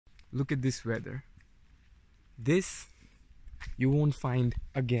Look at this weather. This you won't find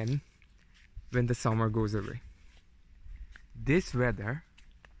again when the summer goes away. This weather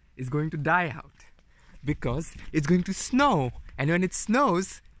is going to die out because it's going to snow, and when it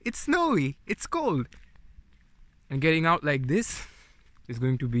snows, it's snowy, it's cold, and getting out like this is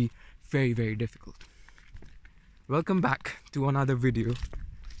going to be very, very difficult. Welcome back to another video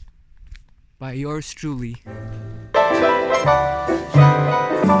by yours truly.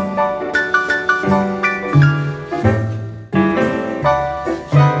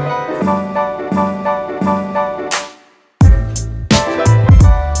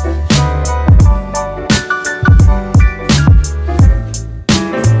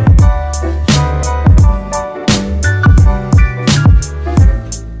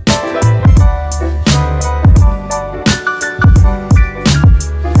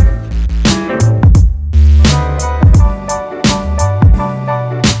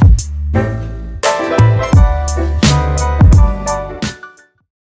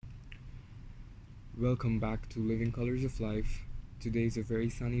 Welcome back to Living Colors of Life. Today is a very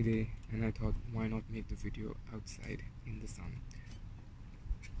sunny day and I thought, why not make the video outside in the sun.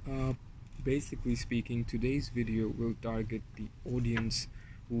 Basically speaking, today's video will target the audience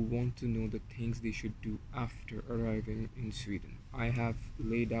who want to know the things they should do after arriving in Sweden. I have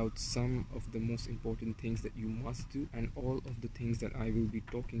laid out some of the most important things that you must do, and all of the things that I will be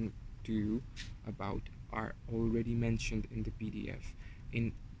talking to you about are already mentioned in the PDF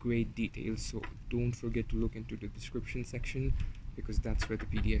in great detail, so don't forget to look into the description section because that's where the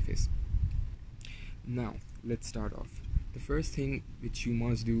PDF is. Now let's start off. The first thing which you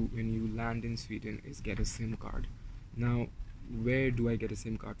must do when you land in Sweden is get a SIM card. Now, where do I get a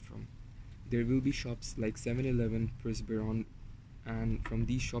SIM card from? There will be shops like 7-Eleven, Prisberon, and from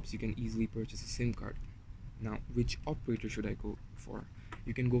these shops you can easily purchase a SIM card. Now, which operator should I go for?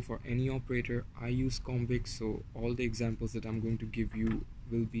 You can go for any operator. I use Comviq, so all the examples that I'm going to give you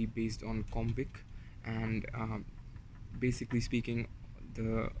will be based on Comviq, and basically speaking,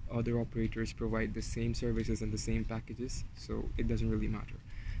 the other operators provide the same services and the same packages, so it doesn't really matter.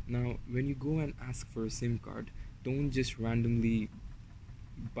 Now, when you go and ask for a SIM card, don't just randomly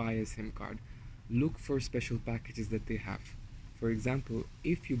buy a SIM card. Look for special packages that they have. For example,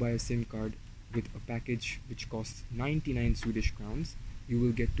 if you buy a SIM card with a package which costs 99 Swedish crowns, you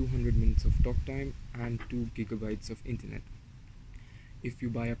will get 200 minutes of talk time and 2 gigabytes of internet. If you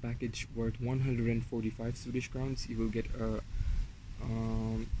buy a package worth 145 Swedish crowns, you will get a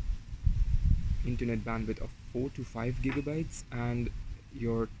internet bandwidth of 4 to 5 gigabytes, and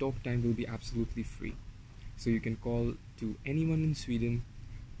your talk time will be absolutely free. So you can call to anyone in Sweden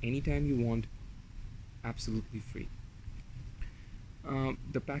anytime you want, absolutely free.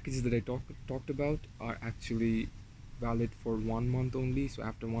 The packages that I talked about are actually valid for 1 month only, so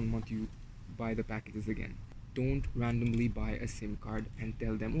after 1 month you buy the packages again. Don't randomly buy a SIM card and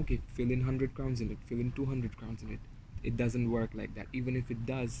tell them, okay, fill in 100 crowns in it, fill in 200 crowns in it. It doesn't work like that. Even if it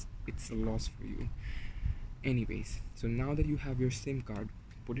does, it's a loss for you. Anyways, so now that you have your SIM card,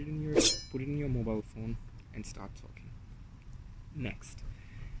 put it in your mobile phone and start talking. Next,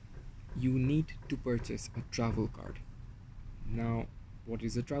 you need to purchase a travel card. Now, what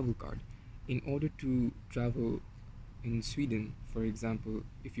is a travel card? In order to travel in Sweden, for example,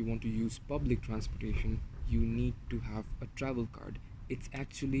 if you want to use public transportation, you need to have a travel card. It's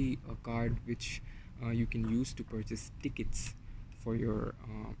actually a card which you can use to purchase tickets for your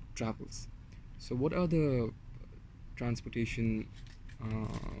travels. So what are the transportation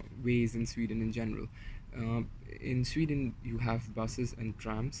ways in Sweden in general? In Sweden you have buses and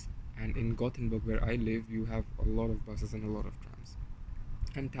trams, and in Gothenburg, where I live, you have a lot of buses and a lot of trams,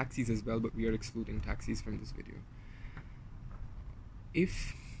 and taxis as well, but we are excluding taxis from this video.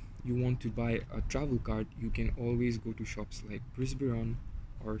 If you want to buy a travel card, you can always go to shops like Prisberon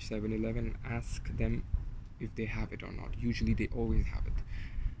or 7-Eleven, ask them if they have it or not. Usually they always have it.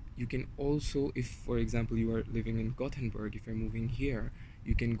 You can also, if for example you are living in Gothenburg, if you're moving here,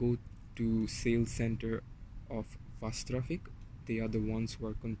 you can go to sales center of Västtrafik. They are the ones who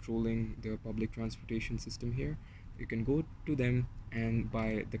are controlling the public transportation system here. You can go to them and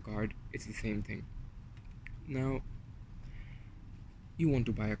buy the card. It's the same thing. Now, you want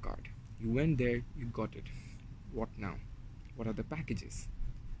to buy a card. You went there, you got it. What now? What are the packages?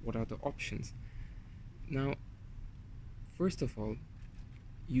 What are the options? Now, first of all,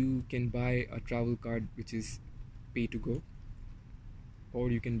 you can buy a travel card which is pay to go, or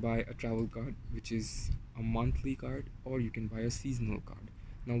you can buy a travel card which is a monthly card, or you can buy a seasonal card.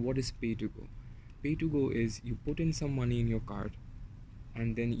 Now, what is pay to go? Pay to go is you put in some money in your card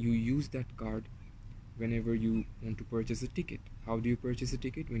and then you use that card whenever you want to purchase a ticket. how do you purchase a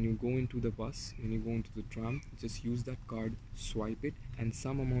ticket? When you go into the bus, when you go into the tram, just use that card, swipe it, and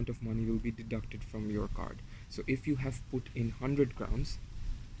some amount of money will be deducted from your card. So if you have put in 100 crowns,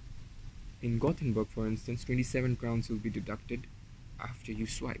 in Gothenburg for instance, 27 crowns will be deducted after you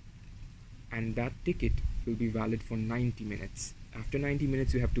swipe, and that ticket will be valid for 90 minutes. After 90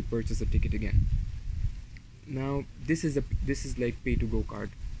 minutes you have to purchase a ticket again. Now this is like pay to go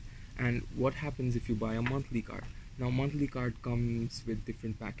card. And what happens if you buy a monthly card? Now monthly card comes with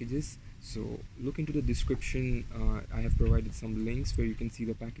different packages, so look into the description. I have provided some links where you can see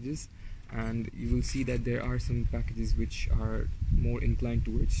the packages, and you will see that there are some packages which are more inclined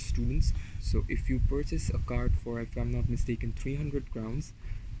towards students. So if you purchase a card for, if I'm not mistaken, 300 crowns,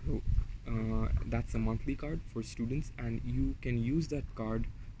 that's a monthly card for students, and you can use that card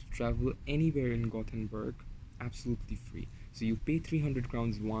to travel anywhere in Gothenburg absolutely free. So you pay 300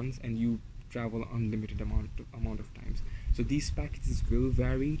 crowns once and you travel unlimited amount of times. So these packages will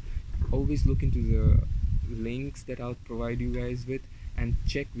vary. Always look into the links that I'll provide you guys with and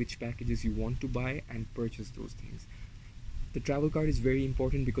check which packages you want to buy and purchase those things. The travel card is very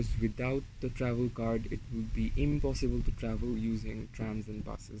important because without the travel card it would be impossible to travel using trams and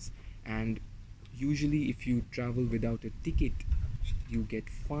buses, and usually if you travel without a ticket you get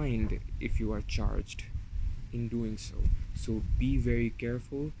fined if you are charged in doing so. So be very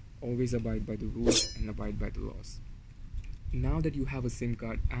careful, always abide by the rules and abide by the laws. Now that you have a SIM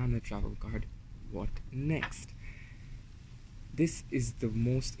card and a travel card, what next? This is the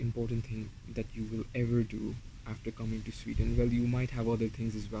most important thing that you will ever do after coming to Sweden. Well, you might have other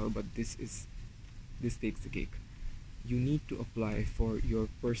things as well, but this takes the cake. You need to apply for your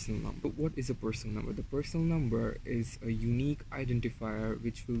personal number. But what is a personal number? The personal number is a unique identifier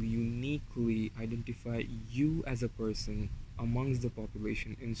which will uniquely identify you as a person amongst the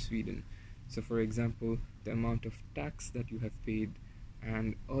population in Sweden. So for example, the amount of tax that you have paid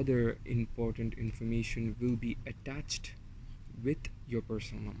and other important information will be attached with your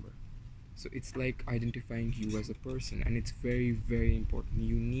personal number. So it's like identifying you as a person, and it's very, very important.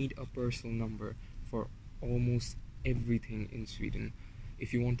 You need a personal number for almost everything in Sweden.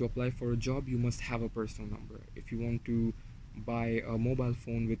 If you want to apply for a job, you must have a personal number. If you want to buy a mobile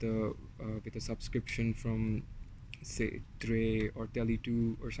phone with a subscription from say Tre or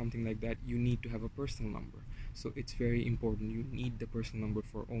Tele2 or something like that, you need to have a personal number. So it's very important. You need the personal number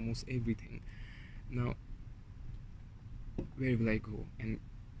for almost everything. Now, where will I go and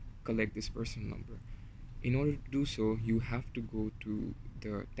collect this personal number? In order to do so, you have to go to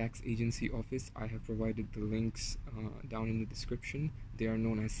the tax agency office. I have provided the links down in the description. They are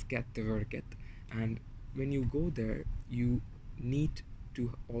known as Skatteverket, and when you go there, you need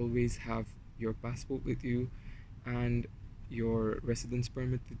to always have your passport with you and your residence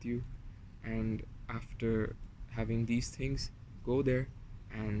permit with you. And after having these things, go there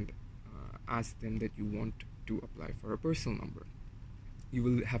and ask them that you want to apply for a personal number. You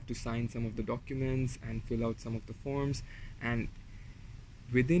will have to sign some of the documents and fill out some of the forms, and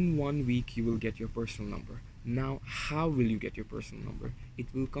within 1 week you will get your personal number. Now, how will you get your personal number? It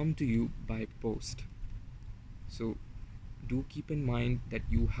will come to you by post. So do keep in mind that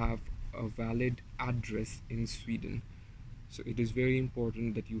you have a valid address in Sweden. So it is very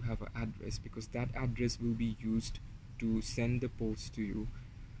important that you have an address, because that address will be used to send the post to you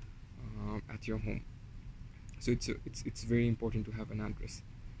at your home. So it's very important to have an address.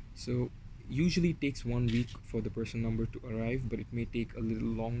 So usually it takes 1 week for the personal number to arrive, but it may take a little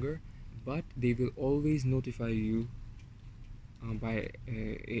longer. But they will always notify you by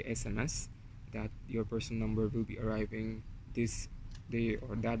a SMS that your personal number will be arriving this day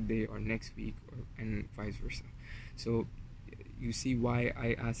or that day or next week, and vice versa. So you see why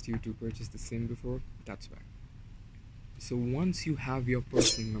I asked you to purchase the SIM before? That's why. So once you have your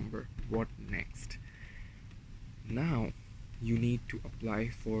personal number, what next? Now you need to apply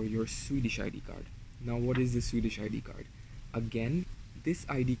for your Swedish ID card. Now what is the Swedish ID card? Again, this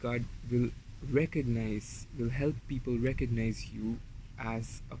ID card will help people recognize you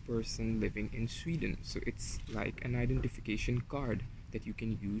as a person living in Sweden. So it's like an identification card that you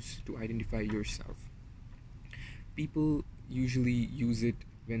can use to identify yourself. People usually use it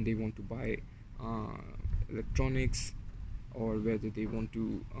when they want to buy electronics, or whether they want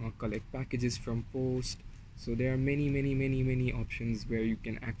to collect packages from post. So there are many options where you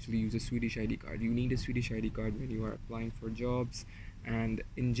can actually use a Swedish ID card. You need a Swedish ID card when you are applying for jobs, and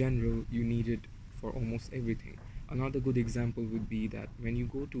in general you need it for almost everything. Another good example would be that when you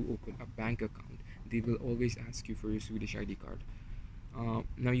go to open a bank account, they will always ask you for your Swedish ID card.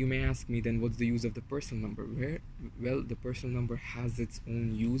 Now you may ask me, then what's the use of the personal number? Well, the personal number has its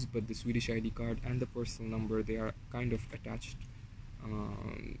own use, but the Swedish ID card and the personal number, they are kind of attached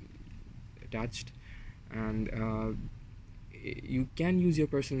attached, and you can use your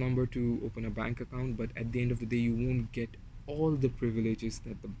personal number to open a bank account, but at the end of the day you won't get all the privileges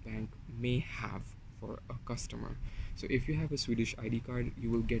that the bank may have for a customer. So if you have a Swedish ID card, you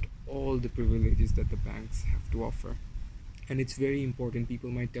will get all the privileges that the banks have to offer. And it's very important. People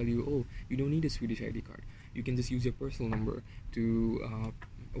might tell you, oh, you don't need a Swedish ID card, you can just use your personal number to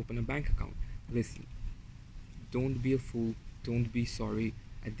open a bank account. Listen, don't be a fool, don't be sorry.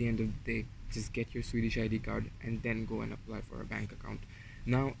 At the end of the day, just get your Swedish ID card and then go and apply for a bank account.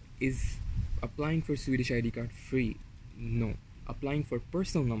 Now, is applying for Swedish ID card free? No. Applying for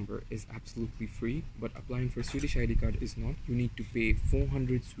personal number is absolutely free, but applying for Swedish ID card is not. You need to pay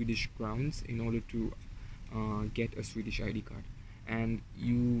 400 Swedish crowns in order to get a Swedish ID card, and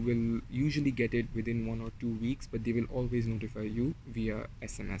you will usually get it within 1 or 2 weeks, but they will always notify you via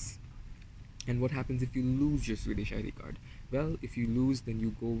SMS. And what happens if you lose your Swedish ID card? Well, if you lose, then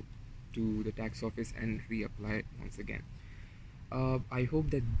you go to the tax office and reapply it once again. I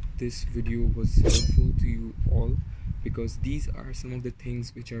hope that this video was helpful to you all, because these are some of the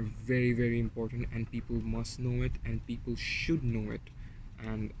things which are very, very important, and people must know it, and people should know it.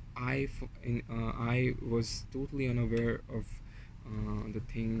 And I was totally unaware of the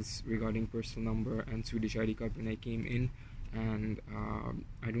things regarding personal number and Swedish ID card when I came in, and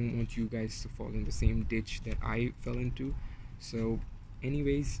I don't want you guys to fall in the same ditch that I fell into. So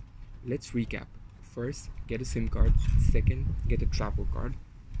anyways, let's recap. First, get a SIM card. Second, get a travel card.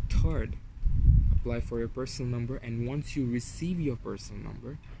 Third, apply for your personal number, and once you receive your personal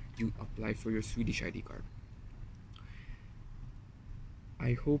number, you apply for your Swedish ID card.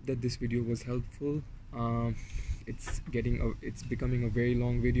 I hope that this video was helpful. It's becoming a very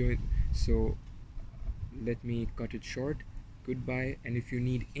long video, so let me cut it short. Goodbye, and if you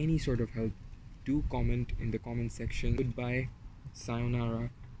need any sort of help, do comment in the comment section. Goodbye,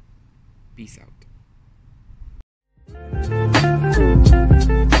 sayonara, peace out.